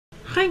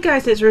Hi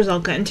guys, it's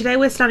Rosalka, and today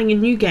we're starting a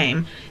new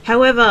game.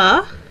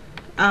 However,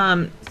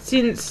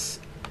 since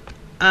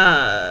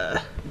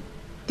the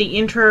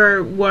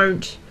intro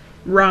won't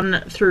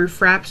run through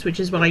Fraps, which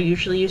is what I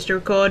usually use to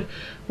record,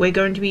 we're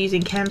going to be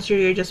using Cam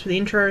Studio just for the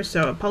intro,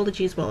 so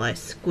apologies while I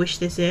squish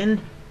this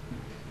in.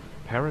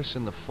 Paris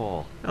in the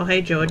fall. Oh,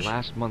 hey George. The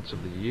last months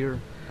of the year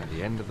and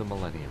the end of the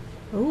millennium.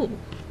 Ooh.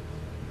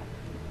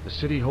 The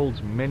city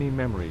holds many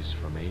memories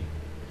for me.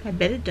 I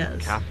bet it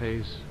does.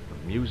 Cafes,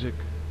 of music,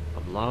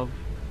 of love,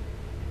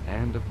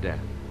 and of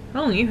death.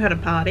 Oh, you had a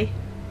party.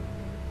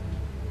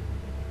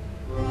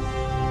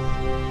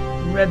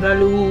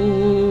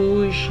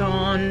 Revolution.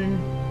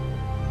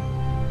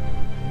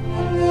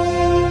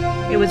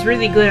 It was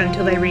really good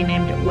until they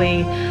renamed it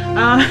We.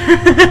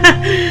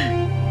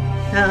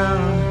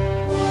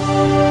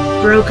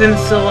 Broken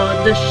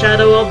Sword, the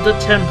Shadow of the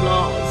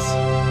Templars.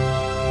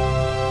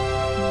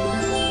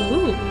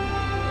 Ooh.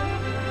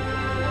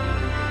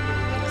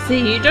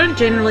 See, you don't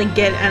generally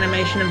get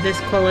animation of this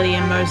quality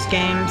in most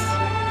games.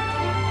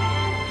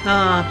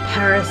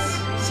 Paris,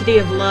 City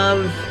of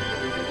Love,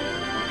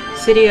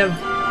 City of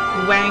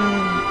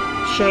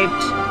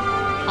Wang-shaped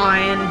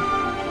iron.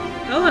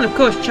 Oh, and of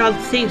course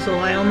Charles Cecil,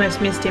 I almost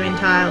missed him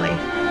entirely.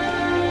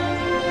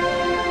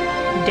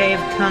 Dave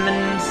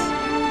Cummins,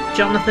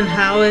 Jonathan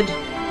Howard.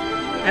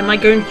 Am I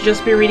going to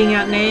just be reading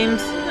out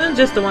names?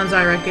 Just the ones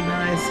I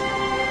recognize.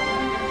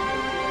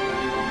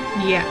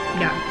 Yeah,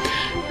 no.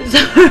 So,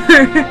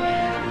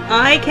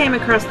 I came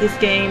across this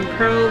game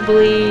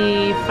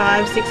probably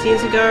 5-6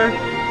 years ago.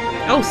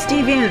 Oh,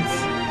 Steve Ince!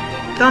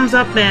 Thumbs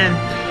up, man.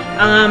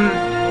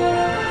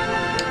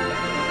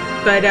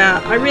 But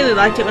I really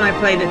liked it when I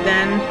played it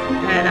then,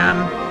 and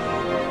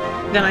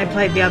then I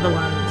played the other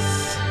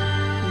ones.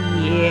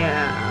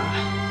 Yeah.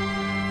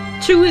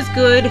 2 is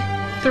good,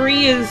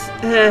 3 is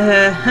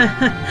and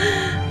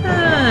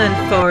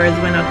 4 is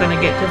we're not going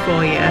to get to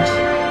 4 yet.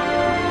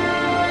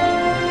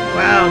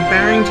 Wow,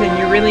 Barrington,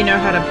 you really know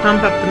how to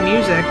pump up the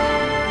music.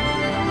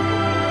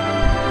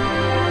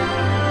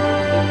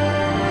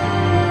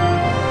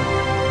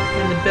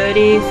 And the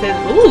birdie says,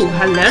 "Ooh,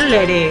 hello,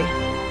 lady."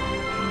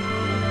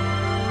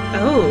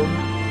 Oh,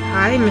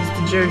 hi,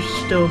 Mr. George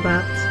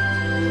Stobbart.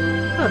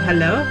 Oh,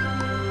 hello.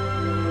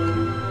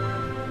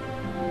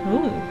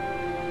 Oh.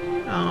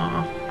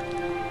 Aw.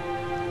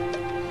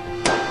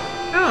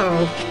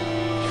 Oh.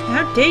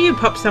 How dare you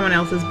pop someone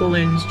else's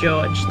balloons,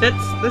 George?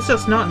 That's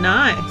just not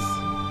nice.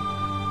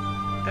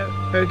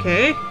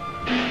 Okay.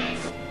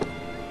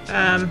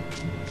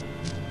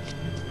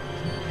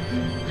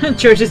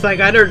 George is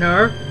like, I don't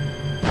know.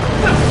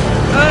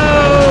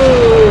 Oh!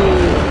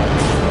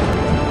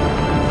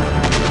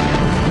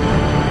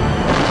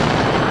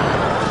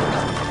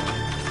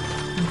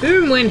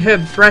 Boom went her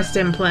breast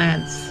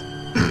implants.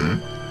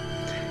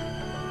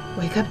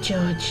 Wake up,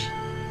 George.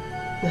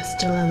 You're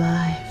still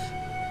alive.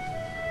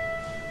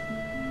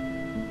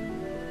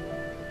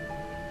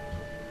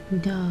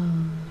 No.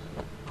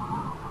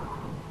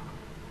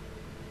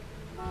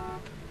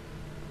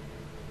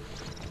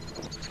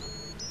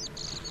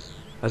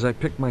 As I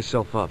picked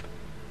myself up,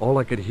 all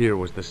I could hear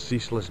was the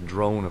ceaseless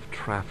drone of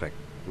traffic.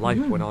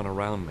 Life went on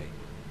around me.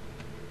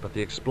 But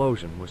the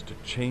explosion was to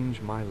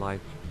change my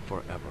life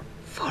forever.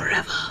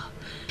 Forever.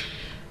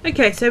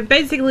 Okay, so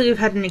basically we've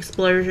had an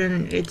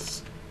explosion.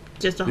 It's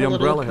just a whole lot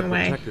of looking away. The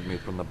umbrella had protected me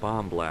from the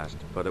bomb blast,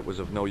 but it was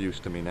of no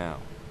use to me now.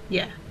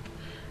 Yeah.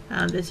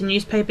 There's a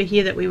newspaper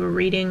here that we were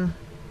reading.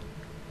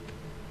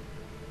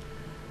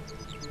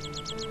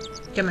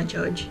 Come on,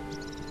 George.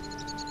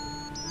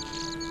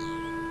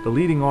 The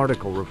leading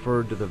article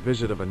referred to the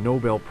visit of a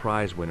Nobel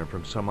Prize winner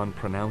from some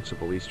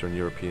unpronounceable Eastern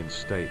European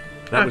state.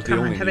 That was the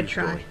only news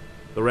story.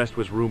 The rest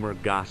was rumor,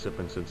 gossip,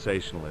 and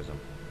sensationalism.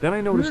 Then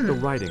I noticed the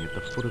writing at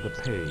the foot of the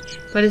page.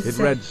 What does it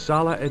say? Read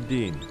Salah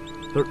ad-Din,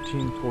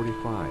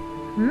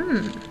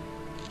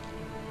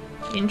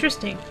 1345.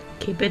 Interesting.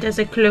 Keep it as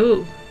a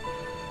clue.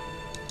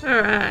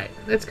 Alright,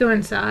 let's go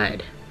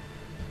inside.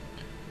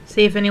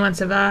 See if anyone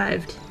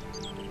survived.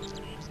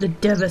 The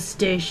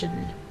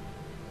devastation.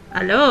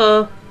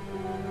 Hello?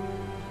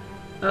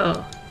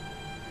 Oh.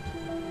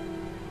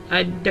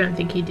 I don't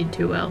think he did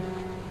too well.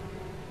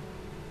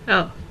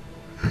 Oh.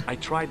 I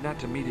tried not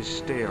to meet his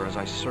stare as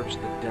I searched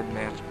the dead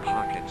man's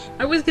pockets.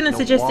 I was gonna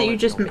suggest that you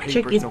just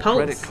check his pulse.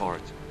 Credit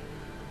cards.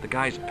 The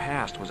guy's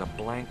past was a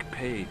blank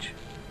page.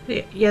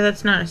 Yeah,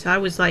 that's nice. I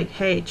was like,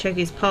 hey, check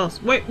his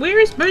pulse. Wait, where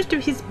is most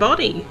of his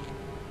body?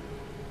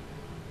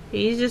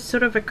 He's just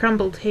sort of a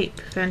crumbled heap.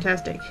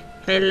 Fantastic.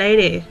 Hey,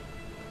 lady.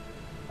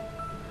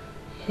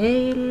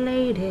 Hey,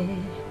 lady.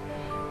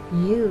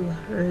 You,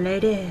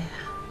 lady.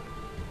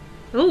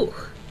 Ooh,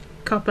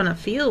 copping a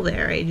feel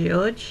there, eh,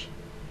 George?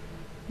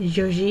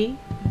 Georgie?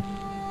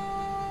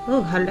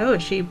 Oh, hello.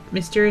 She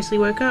mysteriously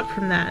woke up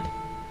from that.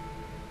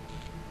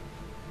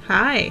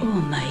 Hi. Oh,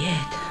 my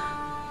head.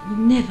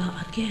 Never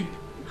again.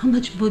 How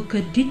much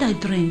vodka did I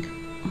drink?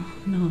 Oh,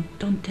 no,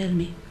 don't tell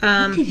me.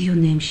 What is your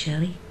name,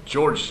 Sherry?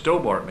 George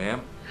Stobbart,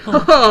 ma'am.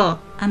 Oh,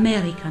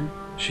 American.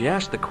 She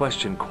asked the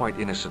question quite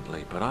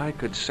innocently, but I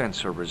could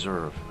sense her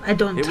reserve. I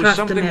don't It was trust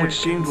something Americans.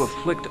 which seemed to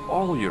afflict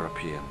all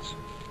Europeans.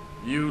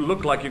 You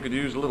look like you could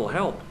use a little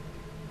help.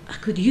 I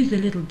could use a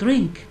little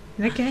drink.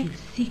 Okay. I feel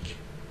sick,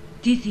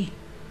 dizzy,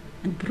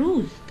 and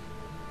bruised.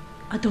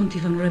 I don't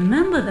even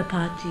remember the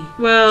party.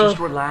 Well, Just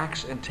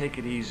relax and take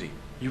it easy.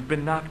 You've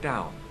been knocked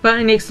out. but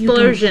an You don't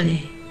explosion.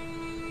 say.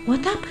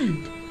 What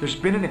happened? There's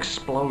been an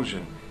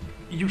explosion.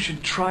 You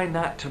should try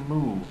not to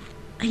move.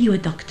 Are you a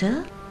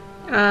doctor?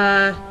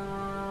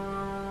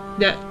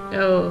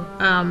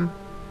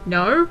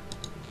 No.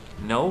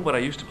 No, but I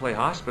used to play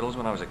hospitals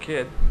when I was a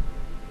kid.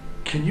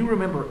 Can you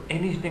remember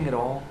anything at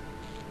all?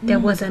 There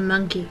was a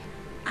monkey.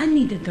 I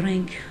need a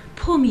drink.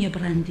 Pour me a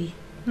brandy.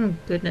 Oh,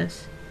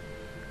 goodness.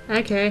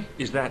 Okay.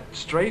 Is that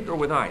straight or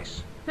with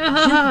ice?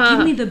 Just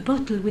give me the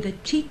bottle with a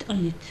teat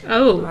on it.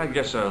 Oh, I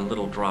guess a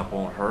little drop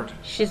won't hurt.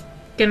 she's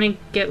gonna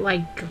get,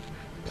 like,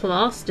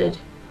 plastered.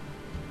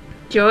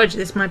 George,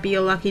 this might be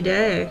your lucky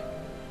day.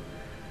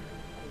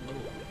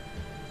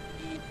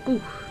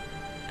 Ooh,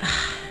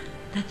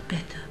 That's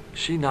better.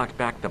 She knocked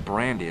back the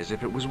brandy as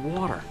if it was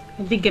water.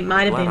 I think it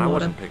might have Glad been I water.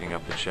 wasn't picking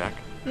up the check.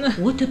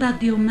 What about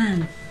the old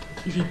man?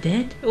 Is he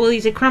dead? Well,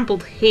 he's a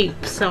crumpled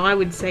heap, so I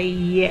would say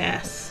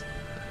yes.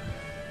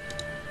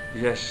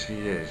 Yes, he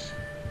is.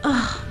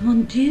 Oh,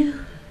 mon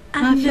Dieu.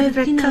 My I've never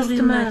favorite seen a real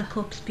customer. life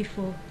corpse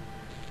before.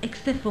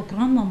 Except for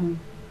grandmaman.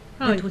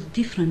 Oh. That was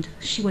different.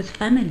 She was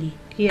family.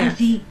 Yes. Has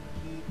he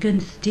gone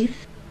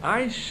stiff?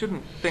 I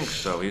shouldn't think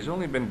so. He's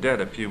only been dead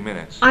a few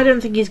minutes. I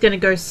don't think he's gonna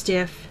go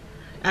stiff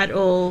at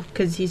all,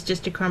 because he's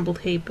just a crumpled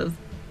heap of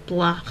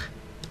blah.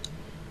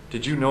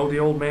 Did you know the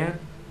old man?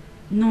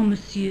 No,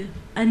 monsieur.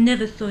 I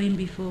never saw him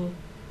before.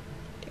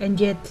 And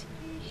yet,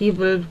 he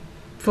will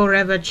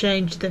forever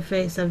change the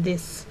face of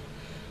this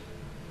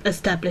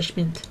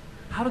establishment.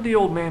 How did the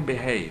old man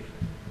behave?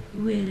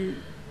 Well,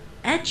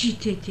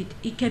 agitated.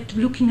 He kept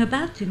looking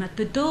about him at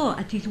the door,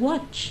 at his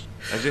watch.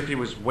 As if he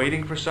was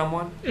waiting for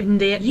someone?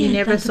 And yet, he Yes,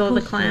 never I saw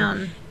the suppose so.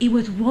 clown. He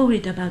was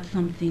worried about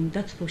something,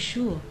 that's for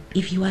sure.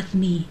 If you ask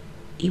me,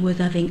 he was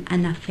having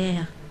an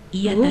affair.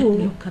 He had that Ooh.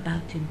 look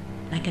about him,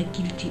 like a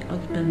guilty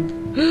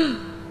husband.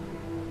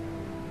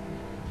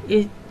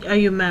 Are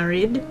you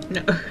married?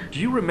 No. Do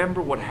you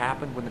remember what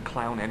happened when the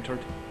clown entered?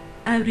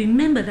 I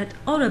remember that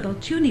horrible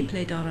tune he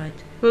played all right.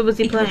 What was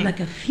he It playing? was like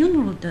a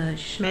funeral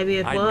dirge. Maybe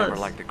it I was. never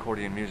liked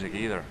accordion music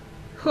either.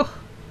 Huh.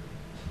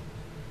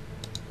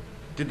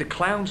 Did the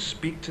clown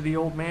speak to the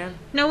old man?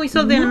 No, we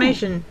saw the No,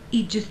 animation.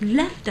 He just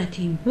laughed at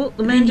him. Well,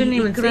 the man Then didn't he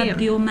even see grabbed him.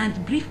 the old man's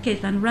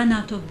briefcase and ran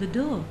out of the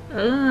door.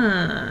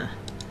 Ah.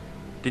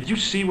 Did you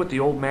see what the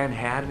old man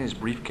had in his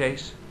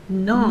briefcase?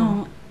 No,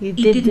 No, he he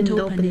didn't didn't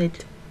open open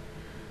it.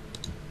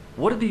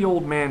 What did the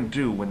old man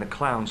do when the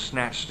clown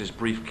snatched his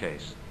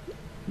briefcase?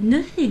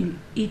 Nothing.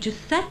 He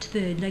just sat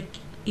there like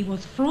he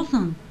was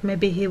frozen.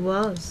 Maybe he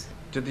was.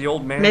 Did the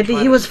old man Maybe try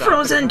he to was stop the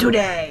frozen clown?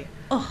 today.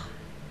 Oh,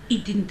 he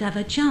didn't have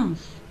a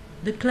chance.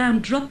 The clown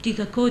dropped his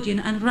accordion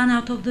and ran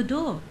out of the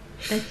door.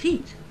 That's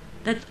it.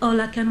 That's all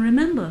I can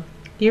remember.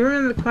 You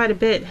remember quite a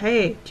bit.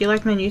 Hey, do you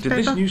like my Did newspaper?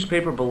 this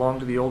newspaper belong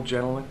to the old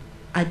gentleman?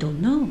 I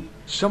don't know.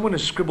 Someone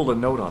has scribbled a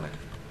note on it.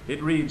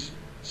 It reads,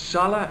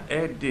 Salah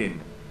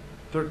Ed-Din,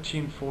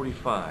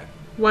 1345.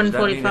 Does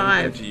that mean 1:45.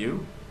 anything to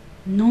you?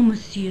 No,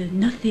 monsieur,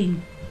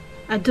 nothing.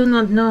 I do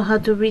not know how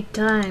to read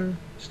time.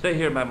 Stay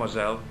here,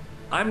 mademoiselle.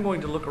 I'm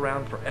going to look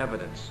around for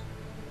evidence.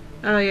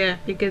 Oh yeah,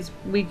 because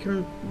we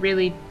can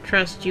really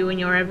trust you and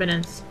your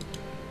evidence.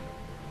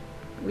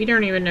 We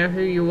don't even know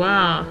who you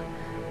are.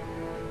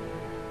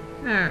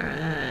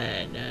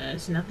 Alright,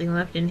 there's nothing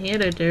left in here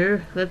to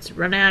do. Let's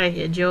run out of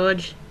here,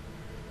 George.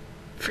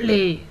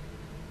 Flee.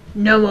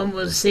 No one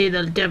will see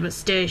the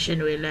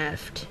devastation we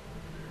left.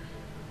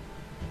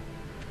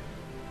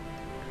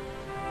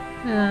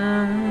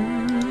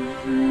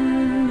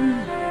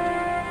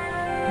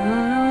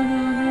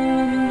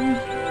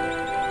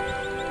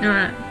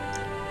 Alright.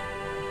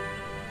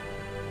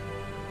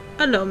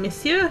 Hello,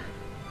 monsieur.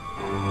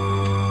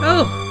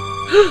 Oh!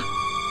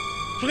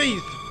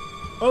 Freeze!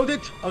 Hold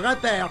it,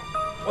 right there.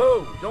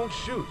 Whoa, don't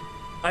shoot.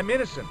 I'm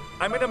innocent.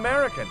 I'm an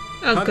American.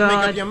 Oh, Can't make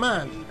God. up your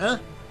mind, huh?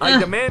 I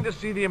demand to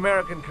see the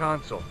American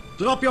consul.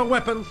 Drop your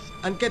weapons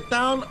and get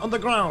down on the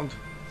ground.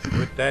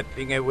 Put that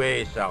thing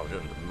away,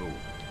 Sergeant.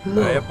 Move.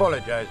 I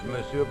apologize,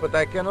 monsieur, but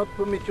I cannot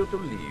permit you to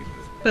leave.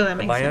 Well, that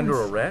makes Am I sense.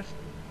 under arrest?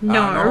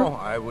 No. No,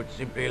 I would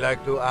simply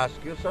like to ask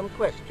you some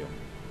questions.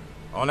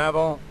 En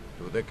avant,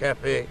 to the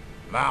café.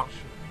 Marche.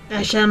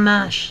 I shall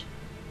mash.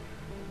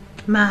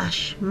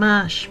 Mash,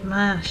 mash,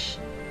 mash.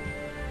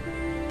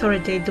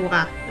 Autorité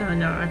droit. Oh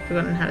no, I've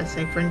forgotten how to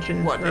say French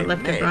and What a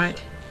left and mess.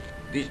 right.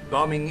 This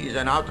bombing is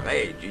an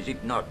outrage, is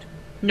it not? Stop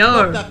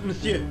No. that,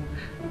 monsieur.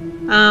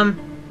 Um,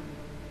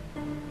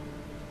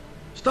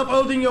 Stop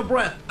holding your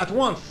breath at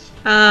once.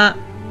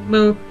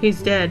 Moo,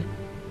 he's dead.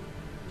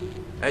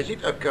 Has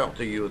it occurred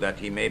to you that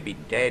he may be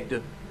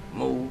dead?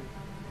 Move.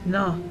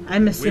 No,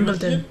 I'm a Oui,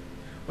 simpleton. monsieur.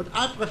 But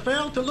I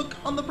prefer to look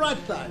on the bright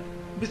side.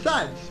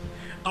 Besides,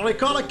 I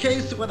recall a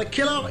case where the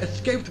killer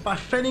escaped by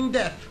feigning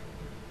death.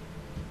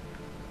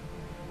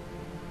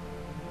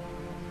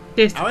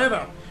 This,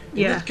 However, in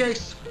Yeah. this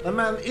case, the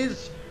man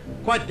is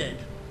quite dead.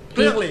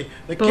 Clearly,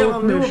 the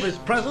killer knew of his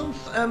presence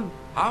and...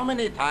 How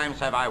many times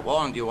have I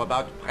warned you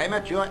about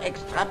premature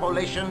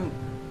extrapolation?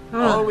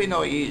 Oh. All we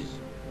know is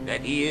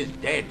that he is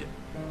dead.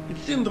 it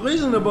seemed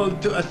reasonable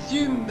to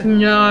assume that... A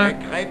no.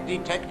 great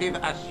detective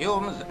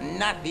assumes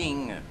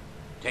nothing.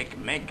 Take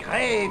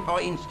Maigret,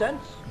 for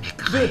instance.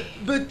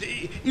 But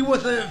he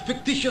was a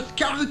fictitious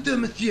character,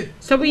 monsieur.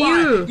 So were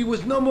Why, you. he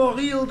was no more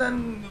real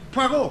than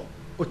Poirot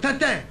or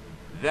Tintin.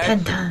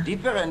 That's Tintin. a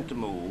different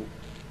move.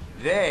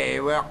 They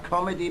were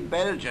comedy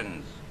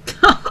Belgians.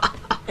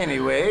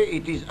 Anyway,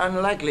 it is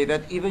unlikely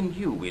that even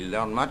you will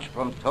learn much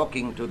from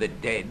talking to the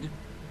dead.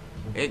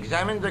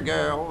 Examine the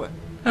girl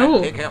Oh.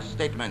 and take her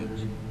statement,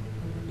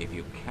 if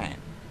you can.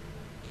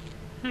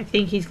 I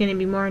think he's going to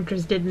be more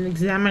interested in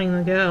examining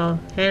the girl.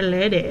 Hey,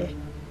 lady.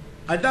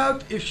 I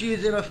doubt if she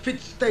is in a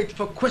fit state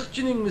for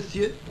questioning,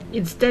 monsieur.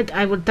 Instead,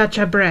 I will touch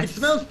her It breast.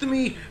 smells to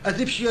me as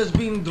if she has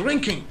been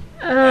drinking.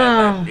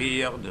 Oh.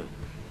 Beard,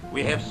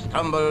 we have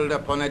stumbled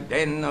upon a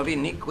den of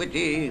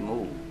iniquity.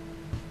 Move.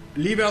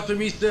 Leave her to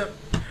me, sir.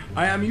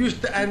 I am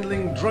used to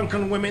handling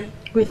drunken women.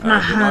 With my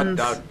I do not hands.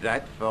 doubt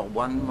that for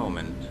one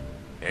moment.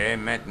 Et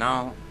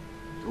maintenant,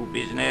 to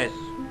business.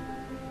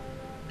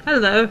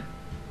 Hello.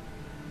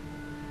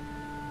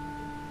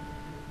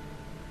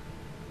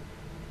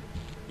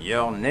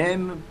 Your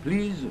name,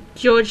 please?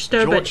 George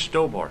Stobbart. George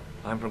Stobbart.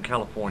 I'm from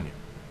California.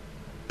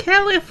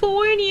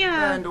 California.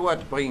 And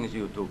what brings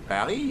you to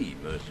Paris,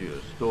 Monsieur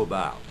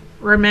Stobbart?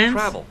 Romance.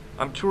 Travel.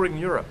 I'm touring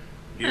Europe.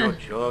 You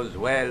chose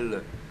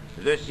well.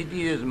 The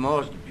city is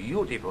most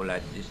beautiful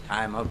at this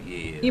time of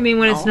year. You mean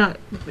when it's no?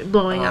 not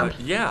blowing up?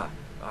 Yeah,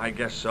 I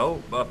guess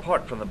so.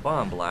 Apart from the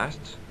bomb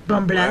blasts.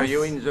 Bomb Were blast.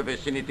 you in the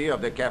vicinity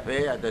of the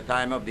cafe at the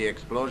time of the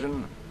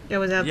explosion? It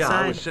was outside. Yeah,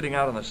 I was sitting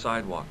out on the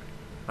sidewalk.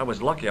 I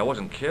was lucky I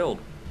wasn't killed.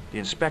 The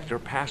inspector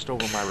passed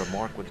over my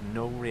remark with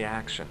no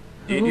reaction.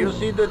 Did you Ooh.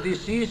 see the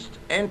deceased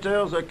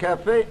enter the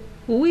cafe?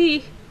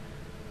 Oui.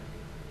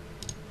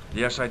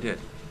 Yes, I did.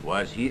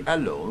 Was he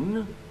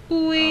alone?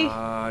 Oui.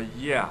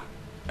 Yeah.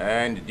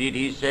 And did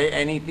he say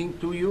anything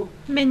to you?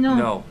 Mais non.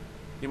 No.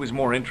 He was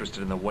more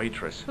interested in the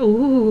waitress.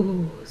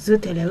 Ooh,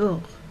 zut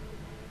alors.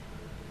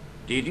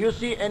 Did you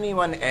see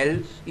anyone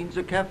else in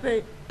the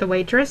cafe? The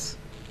waitress?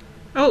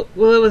 Oh,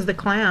 well, it was the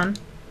clown.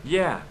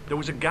 Yeah, there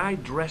was a guy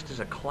dressed as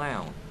a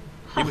clown.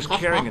 He was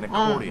carrying an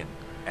accordion.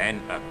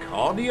 An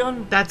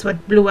accordion? That's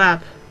what blew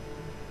up.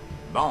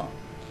 Bon.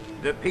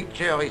 The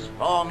picture is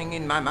forming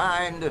in my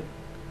mind,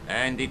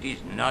 and it is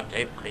not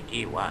a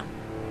pretty one.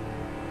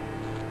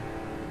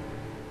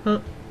 Huh.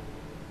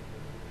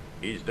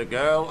 Is the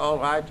girl all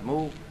right,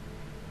 Move?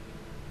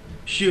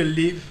 She'll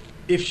live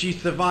if she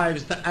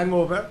survives the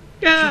hangover.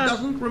 Yeah. She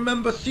doesn't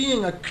remember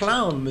seeing a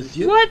clown,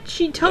 monsieur. What?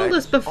 She told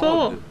us That's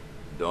before. odd.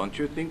 Don't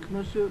you think,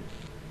 monsieur?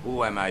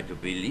 Who am I to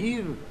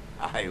believe?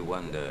 I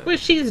wonder. Well,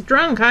 she's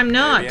drunk. I'm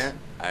not. Eh bien,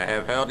 I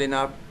have heard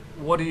enough.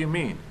 What do you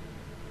mean?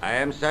 I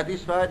am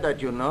satisfied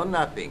that you know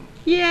nothing.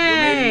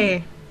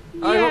 Yay.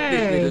 I hope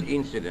this Yay. little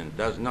incident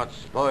does not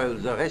spoil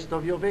the rest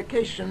of your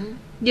vacation.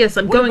 Yes,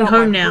 I'm What going about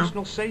home my now.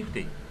 personal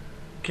safety?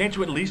 Can't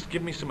you at least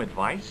give me some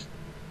advice?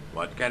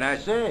 What can I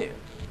say?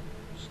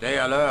 Stay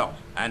alert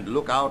and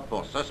look out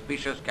for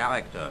suspicious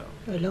characters.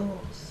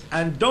 Alos.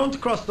 And don't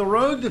cross the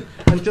road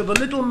until the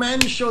little man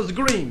shows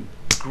green.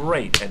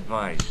 Great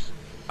advice.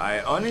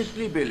 I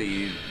honestly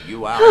believe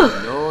you are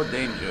in no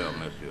danger,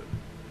 monsieur.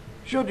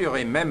 Should you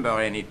remember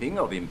anything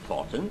of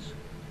importance,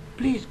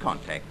 please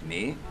contact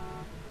me.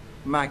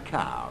 My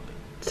card.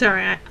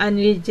 Sorry, I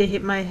needed to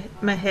hit my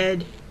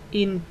head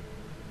in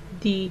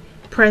the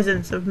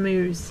presence of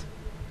Moose.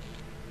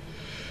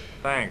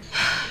 Thanks.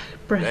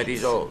 That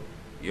is all.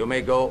 You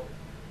may go.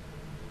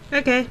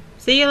 Okay,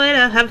 see you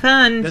later. Have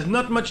fun. There's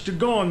not much to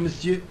go on,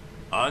 monsieur.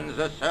 On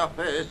the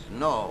surface,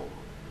 no.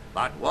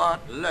 But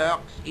what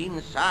lurks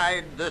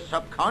inside the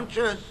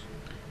subconscious?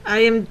 I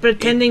am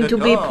pretending If the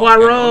to be door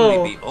can only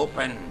Poirot. be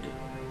opened.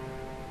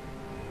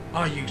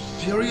 Are you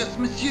serious,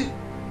 monsieur?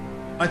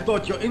 I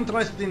thought your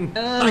interest in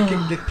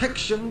psychic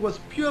detection was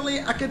purely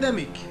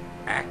academic.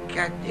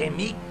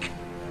 Academic?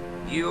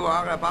 You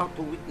are about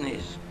to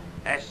witness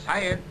a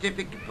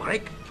scientific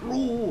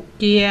breakthrough.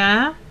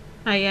 Yeah,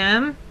 I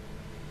am.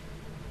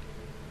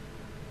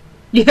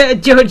 Yeah,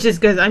 George just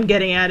goes, I'm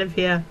getting out of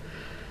here.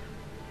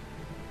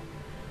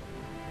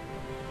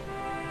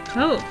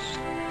 Oh,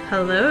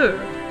 hello.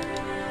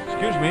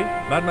 Excuse me,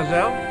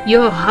 mademoiselle?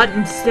 You're hot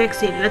and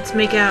sexy. Let's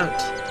make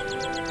out.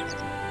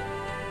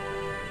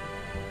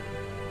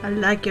 I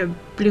like your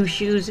blue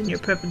shoes and your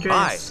purple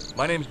Hi, dress.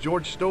 my name's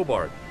George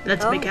Stobbart.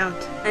 Let's make out.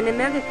 An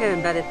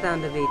American by the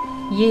sound of it.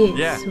 Yes,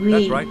 Yeah, oui.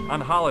 that's right. On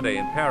holiday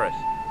in Paris.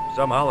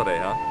 Some holiday,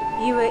 huh?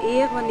 You were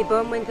here when the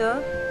bomb went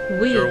off?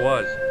 Oui. Sure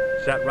was.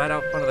 Sat right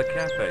out front of the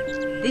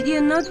cafe. Did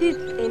you notice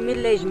a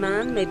middle-aged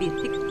man, maybe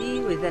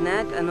 60, with an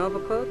hat and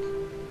overcoat?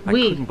 I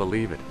Oui. couldn't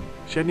believe it.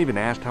 She hadn't even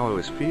asked how I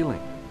was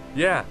feeling.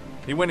 Yeah,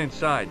 he went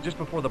inside just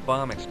before the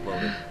bomb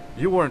exploded.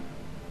 You weren't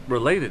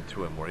related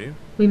to him, were you?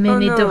 We may Oh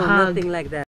need no, to hug. nothing like that.